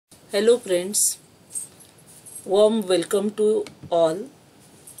Hello friends, warm welcome to all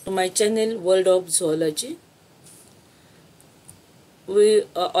to my channel World of Zoology. We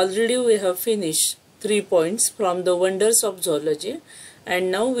have finished 3 points from the wonders of zoology,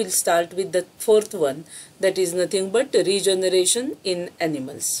 and now we'll start with the fourth one, that is nothing but regeneration in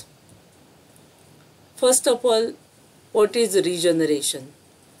animals. First of all, what is regeneration?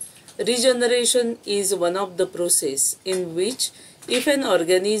 Regeneration is one of the process in which if an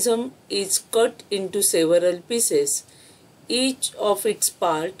organism is cut into several pieces, each of its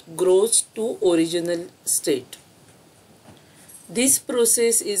part grows to original state. This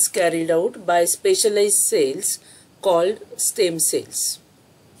process is carried out by specialized cells called stem cells.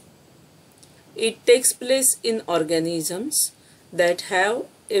 It takes place in organisms that have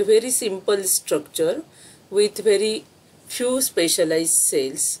a very simple structure with very few specialized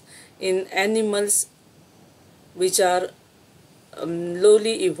cells. In animals which are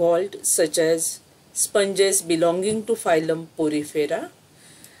lowly evolved, such as sponges belonging to phylum Porifera,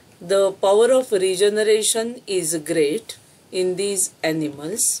 the power of regeneration is great in these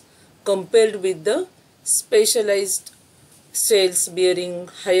animals compared with the specialized cells bearing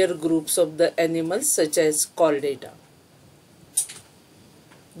higher groups of the animals such as chordata.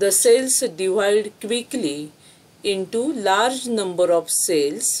 The cells divide quickly into large number of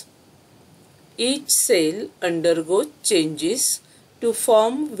cells. Each cell undergoes changes to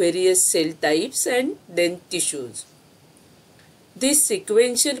form various cell types and then tissues. This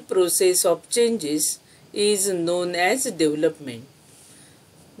sequential process of changes is known as development.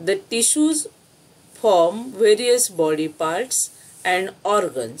 The tissues form various body parts and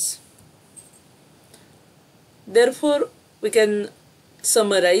organs. Therefore, we can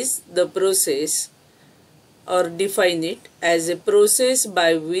summarize the process or define it as a process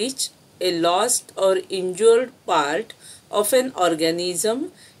by which a lost or injured part of an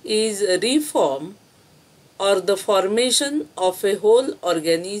organism is reformed, or the formation of a whole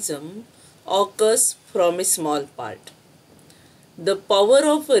organism occurs from a small part. The power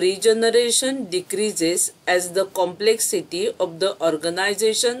of regeneration decreases as the complexity of the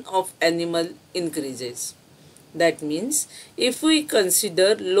organization of animal increases. That means, if we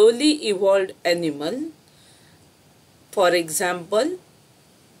consider lowly evolved animal, for example,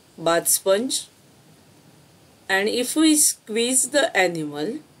 bath sponge, and if we squeeze the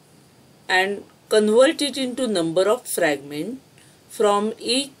animal and convert it into number of fragments, from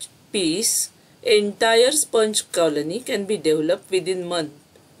each piece entire sponge colony can be developed within month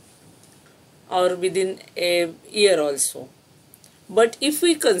or within a year also. But if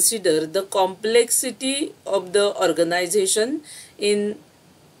we consider the complexity of the organization in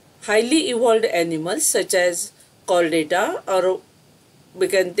highly evolved animals such as chordata, or we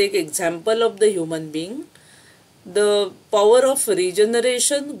can take example of the human being, the power of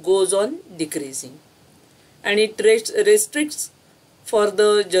regeneration goes on decreasing, and it restricts for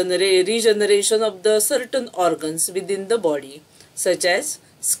the regeneration of the certain organs within the body such as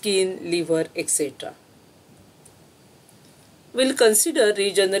skin, liver, etc. We'll consider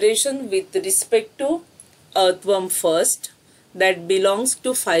regeneration with respect to earthworm first, that belongs to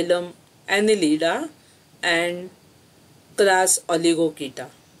phylum Annelida and class Oligochaeta.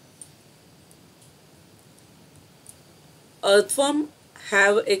 Earthworm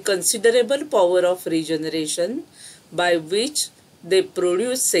have a considerable power of regeneration by which they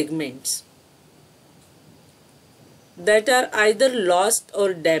produce segments that are either lost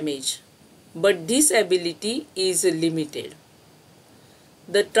or damaged, but this ability is limited.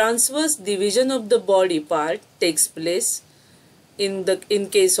 The transverse division of the body part takes place in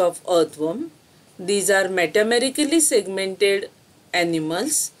case of earthworm. These are metamerically segmented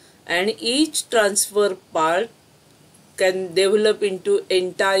animals, and each transverse part can develop into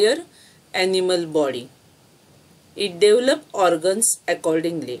entire animal body. It develops organs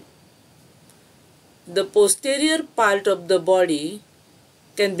accordingly. The posterior part of the body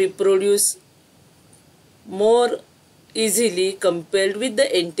can be produced more easily compared with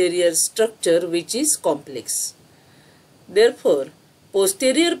the anterior structure, which is complex. Therefore,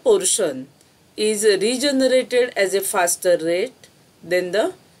 posterior portion is regenerated as a faster rate than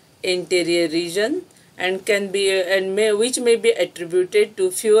the anterior region, and which may be attributed to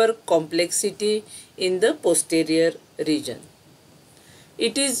fewer complexity in the posterior region.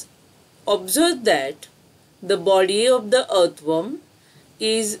 It is observed that the body of the earthworm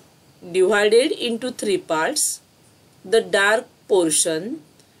is divided into 3 parts. The dark portion,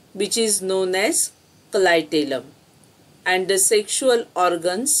 which is known as clitellum, and the sexual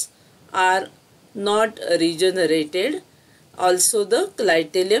organs are not regenerated. Also, the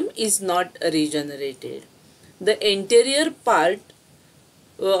clitellum is not regenerated. The anterior part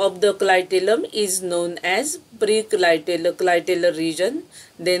of the clitellum is known as pre-clitellar region,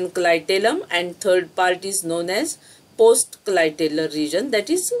 then clitellum, and third part is known as post-clitellar region, that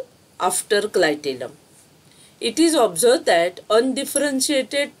is after clitellum. It is observed that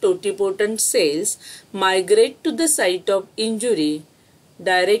undifferentiated totipotent cells migrate to the site of injury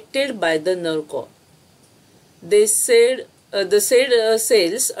directed by the nerve cord. The said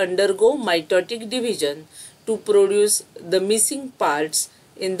cells undergo mitotic division to produce the missing parts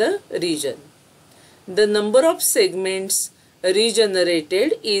in the region. The number of segments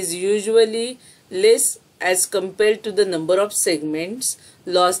regenerated is usually less as compared to the number of segments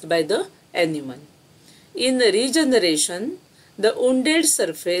lost by the animal. In regeneration, the wounded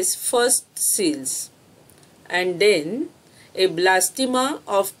surface first seals, and then a blastema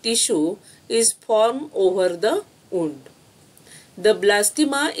of tissue is formed over the wound. The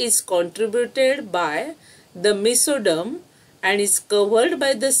blastema is contributed by the mesoderm and is covered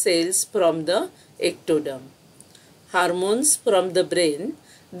by the cells from the ectoderm. Hormones from the brain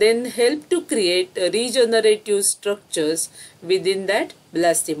then help to create regenerative structures within that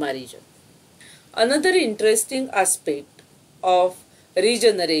blastema region. Another interesting aspect of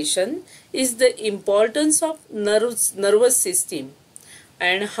regeneration is the importance of nervous system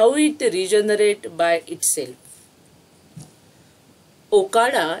and how it regenerates by itself.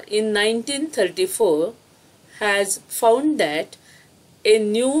 Okada in 1934 has found that a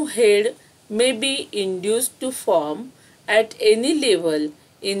new head may be induced to form at any level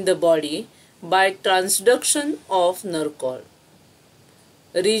in the body by transduction of nerve cord.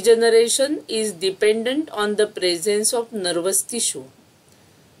 Regeneration is dependent on the presence of nervous tissue.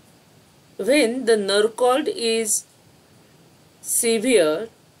 When the nerve cord is severed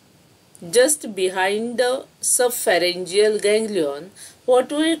just behind the subpharyngeal ganglion,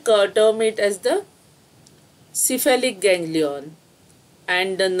 what we term it as the cephalic ganglion,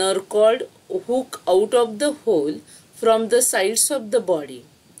 and the nerve cord hook out of the hole from the sides of the body.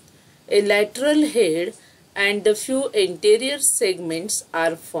 A lateral head and the few anterior segments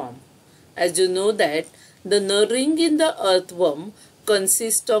are formed. As you know that the nerve ring in the earthworm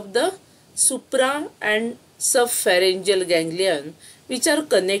consists of the supra and subpharyngeal ganglion, which are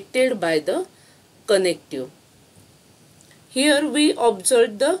connected by the connective. Here we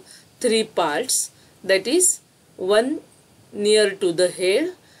observe the three parts, that is one near to the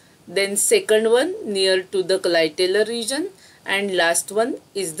head, then second one near to the clitellar region, and last one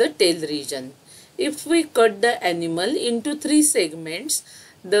is the tail region. If we cut the animal into three segments,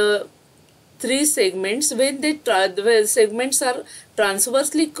 the three segments, when the segments are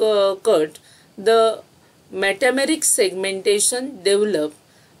transversely cut, the metameric segmentation develop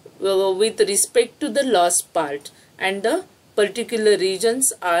with respect to the lost part, and the particular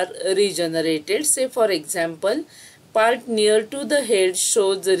regions are regenerated. Say for example, part near to the head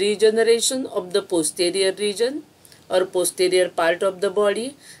shows the regeneration of the posterior region or posterior part of the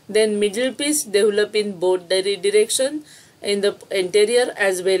body. Then middle piece develop in both direction, in the anterior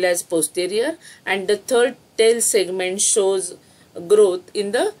as well as posterior, and the third tail segment shows growth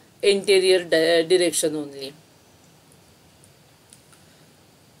in the anterior direction only.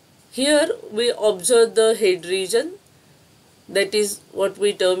 Here we observe the head region, that is what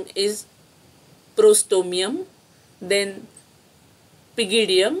we term is prostomium, then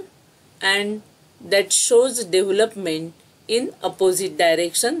pygidium, and that shows development in opposite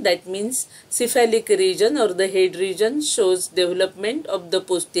direction. That means cephalic region or the head region shows development of the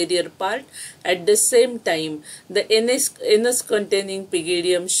posterior part. At the same time, the anus containing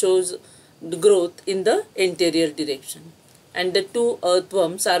pygidium shows growth in the anterior direction. And the two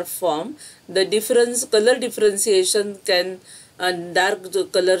earthworms are formed. The color differentiation can,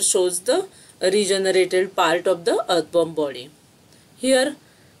 dark color shows the regenerated part of the earthworm body. Here,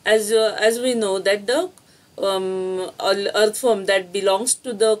 as we know that the earthworm that belongs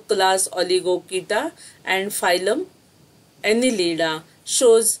to the class Oligochaeta and phylum Annelida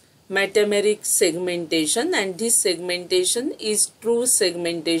shows metameric segmentation, and this segmentation is true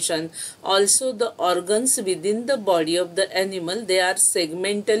segmentation. Also the organs within the body of the animal, they are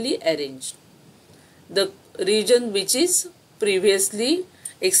segmentally arranged. The region which is previously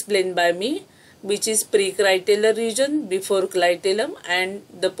explained by me, which is pre-clitellar region before clitellum, and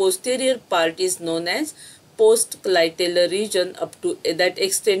the posterior part is known as post-clitellar region up to that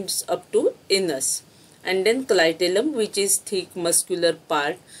extends up to anus, and then clitellum, which is thick muscular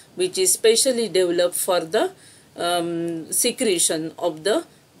part which is specially developed for the secretion of the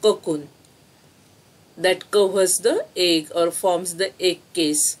cocoon that covers the egg or forms the egg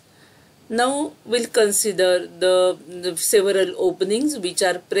case. Now we'll consider the several openings which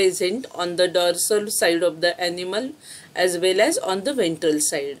are present on the dorsal side of the animal as well as on the ventral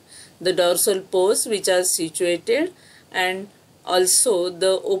side. The dorsal pores which are situated and also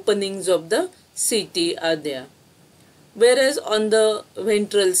the openings of the CT are there. Whereas on the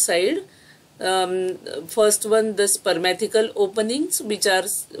ventral side, first one, the spermatical openings which are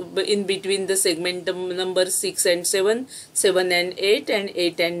in between the segment number 6 and 7, 7 and 8 and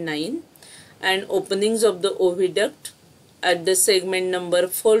 8 and 9, and openings of the oviduct at the segment number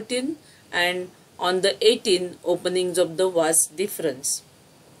 14, and on the 18 openings of the vas deferens,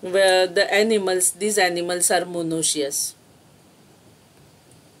 where these animals are monoecious.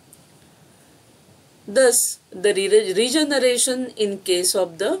 Thus, the regeneration in case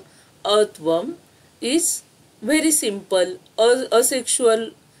of the earthworm is very simple, asexual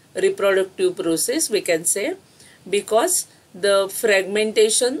reproductive process, we can say, because the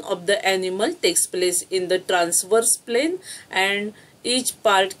fragmentation of the animal takes place in the transverse plane and each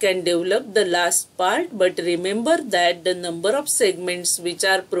part can develop the last part. But remember that the number of segments which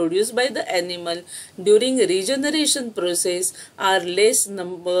are produced by the animal during regeneration process are less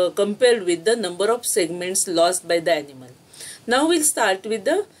compared with the number of segments lost by the animal. Now we'll start with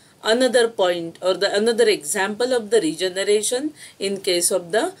the another point or the another example of the regeneration in case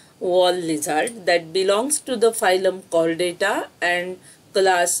of the wall lizard that belongs to the phylum Chordata and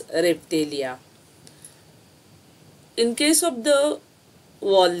class Reptilia. In case of the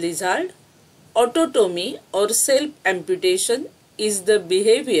wall lizard, autotomy or self-amputation is the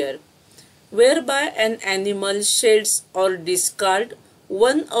behavior whereby an animal sheds or discards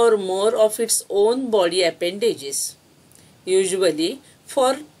one or more of its own body appendages, usually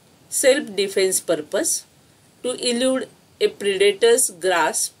for self-defense purpose, to elude a predator's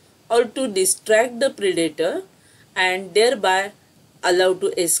grasp or to distract the predator and thereby allow to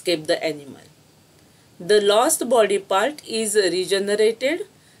escape the animal. The lost body part is regenerated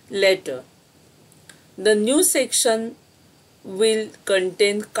later. The new section will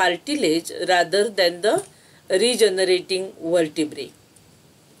contain cartilage rather than the regenerating vertebrae.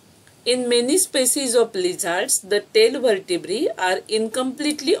 In many species of lizards, the tail vertebrae are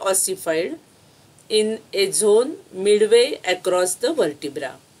incompletely ossified in a zone midway across the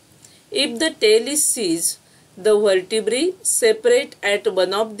vertebra. If the tail is seized, the vertebrae separate at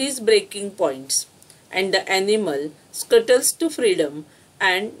one of these breaking points and the animal scuttles to freedom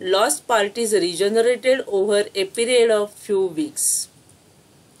and lost part is regenerated over a period of few weeks.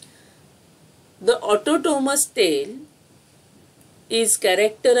 The autotomous tail is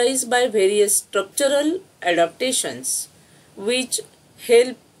characterized by various structural adaptations which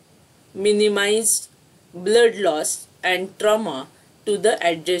help minimize blood loss and trauma to the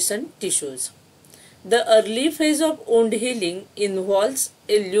adjacent tissues. The early phase of wound healing involves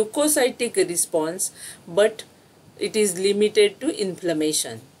a leukocytic response, but it is limited to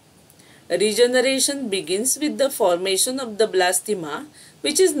inflammation. Regeneration begins with the formation of the blastema,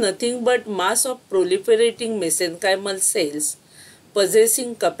 which is nothing but mass of proliferating mesenchymal cells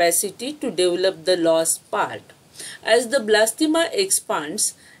possessing capacity to develop the lost part. As the blastema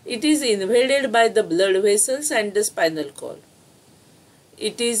expands, it is invaded by the blood vessels and the spinal cord.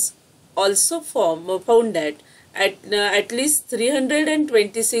 It is also found that at least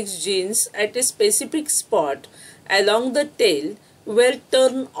 326 genes at a specific spot along the tail were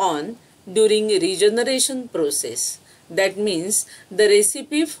turned on during regeneration process. That means the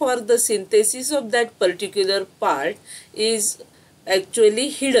recipe for the synthesis of that particular part is actually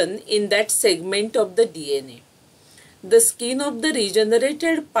hidden in that segment of the DNA. The skin of the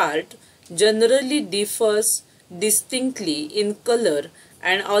regenerated part generally differs distinctly in color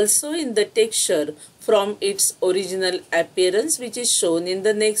and also in the texture from its original appearance, which is shown in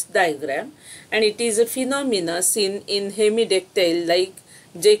the next diagram, and it is a phenomena seen in hemidactyl like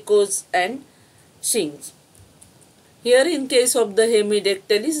geckos and shinks. Here in case of the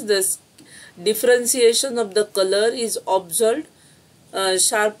hemidactylis, the differentiation of the color is observed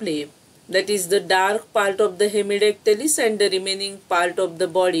sharply, that is the dark part of the hemidactylis and the remaining part of the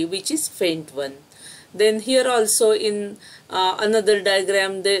body which is faint one. Then here also in another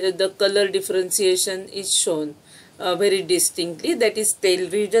diagram the color differentiation is shown very distinctly, that is tail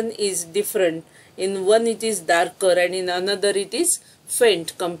region is different. In one it is darker and in another it is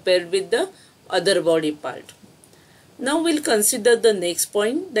faint compared with the other body part. Now we'll consider the next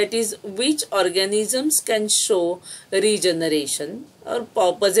point, that is which organisms can show regeneration or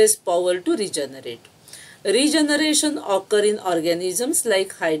possess power to regenerate. Regeneration occur in organisms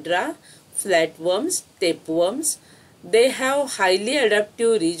like hydra, flatworms, tapeworms. They have highly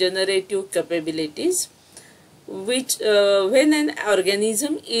adaptive regenerative capabilities. which when an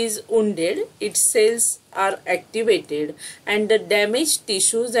organism is wounded, its cells are activated and the damaged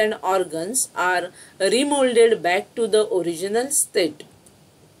tissues and organs are remolded back to the original state.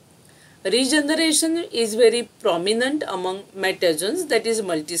 Regeneration is very prominent among metazoans, that is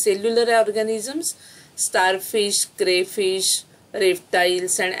multicellular organisms. Starfish, crayfish,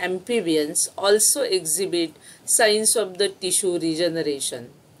 reptiles and amphibians also exhibit signs of the tissue regeneration.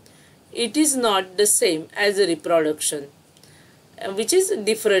 It is not the same as reproduction, which is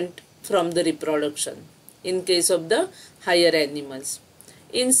different from the reproduction in case of the higher animals.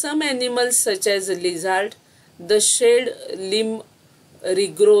 In some animals such as lizard, the shed limb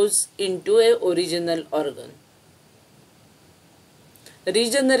regrows into a original organ.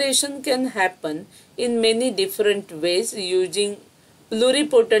 Regeneration can happen in many different ways using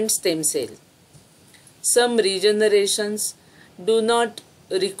pluripotent stem cell. Some regenerations do not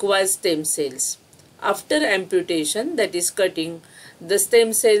require stem cells. After amputation, that is cutting, the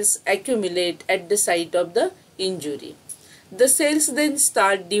stem cells accumulate at the site of the injury. The cells then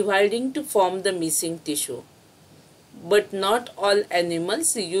start dividing to form the missing tissue. But not all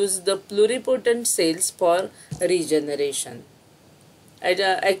animals use the pluripotent cells for regeneration.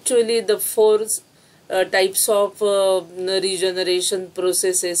 Actually, the four types of regeneration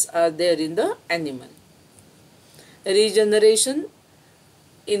processes are there in the animal. Regeneration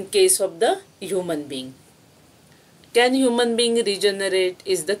in case of the human being. Can human being regenerate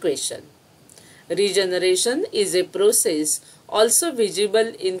is the question. Regeneration is a process also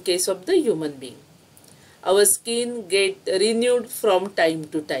visible in case of the human being. Our skin gets renewed from time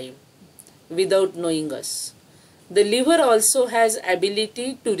to time without knowing us. The liver also has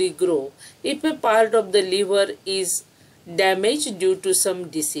ability to regrow if a part of the liver is damaged due to some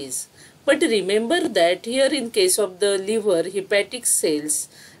disease. But remember that here in case of the liver, hepatic cells,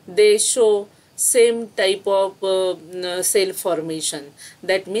 they show same type of cell formation.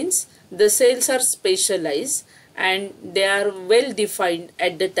 That means the cells are specialized and they are well defined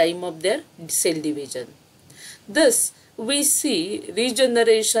at the time of their cell division. Thus, we see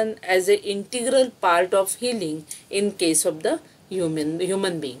regeneration as an integral part of healing in case of the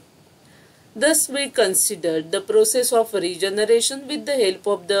human being. Thus, we considered the process of regeneration with the help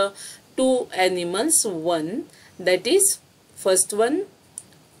of the two animals. One, that is, first one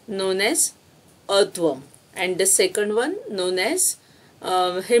known as earthworm and the second one known as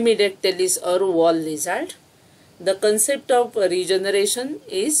hemidactylus or wall lizard. The concept of regeneration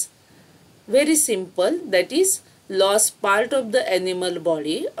is very simple, that is, lost part of the animal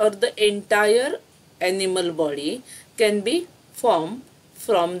body or the entire animal body can be formed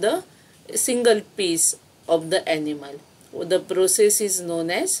from the single piece of the animal. The process is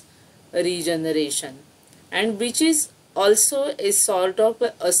known as regeneration, and which is also a sort of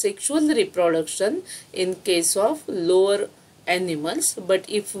asexual reproduction in case of lower animals. But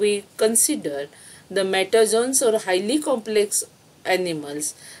if we consider the metazoans or highly complex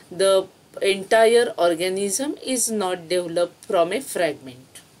animals, the entire organism is not developed from a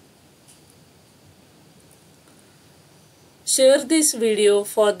fragment. Share this video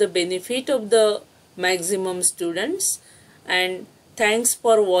for the benefit of the maximum students, and thanks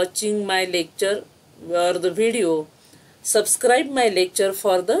for watching my lecture or the video. Subscribe my lecture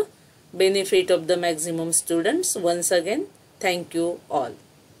for the benefit of the maximum students. Once again, thank you all.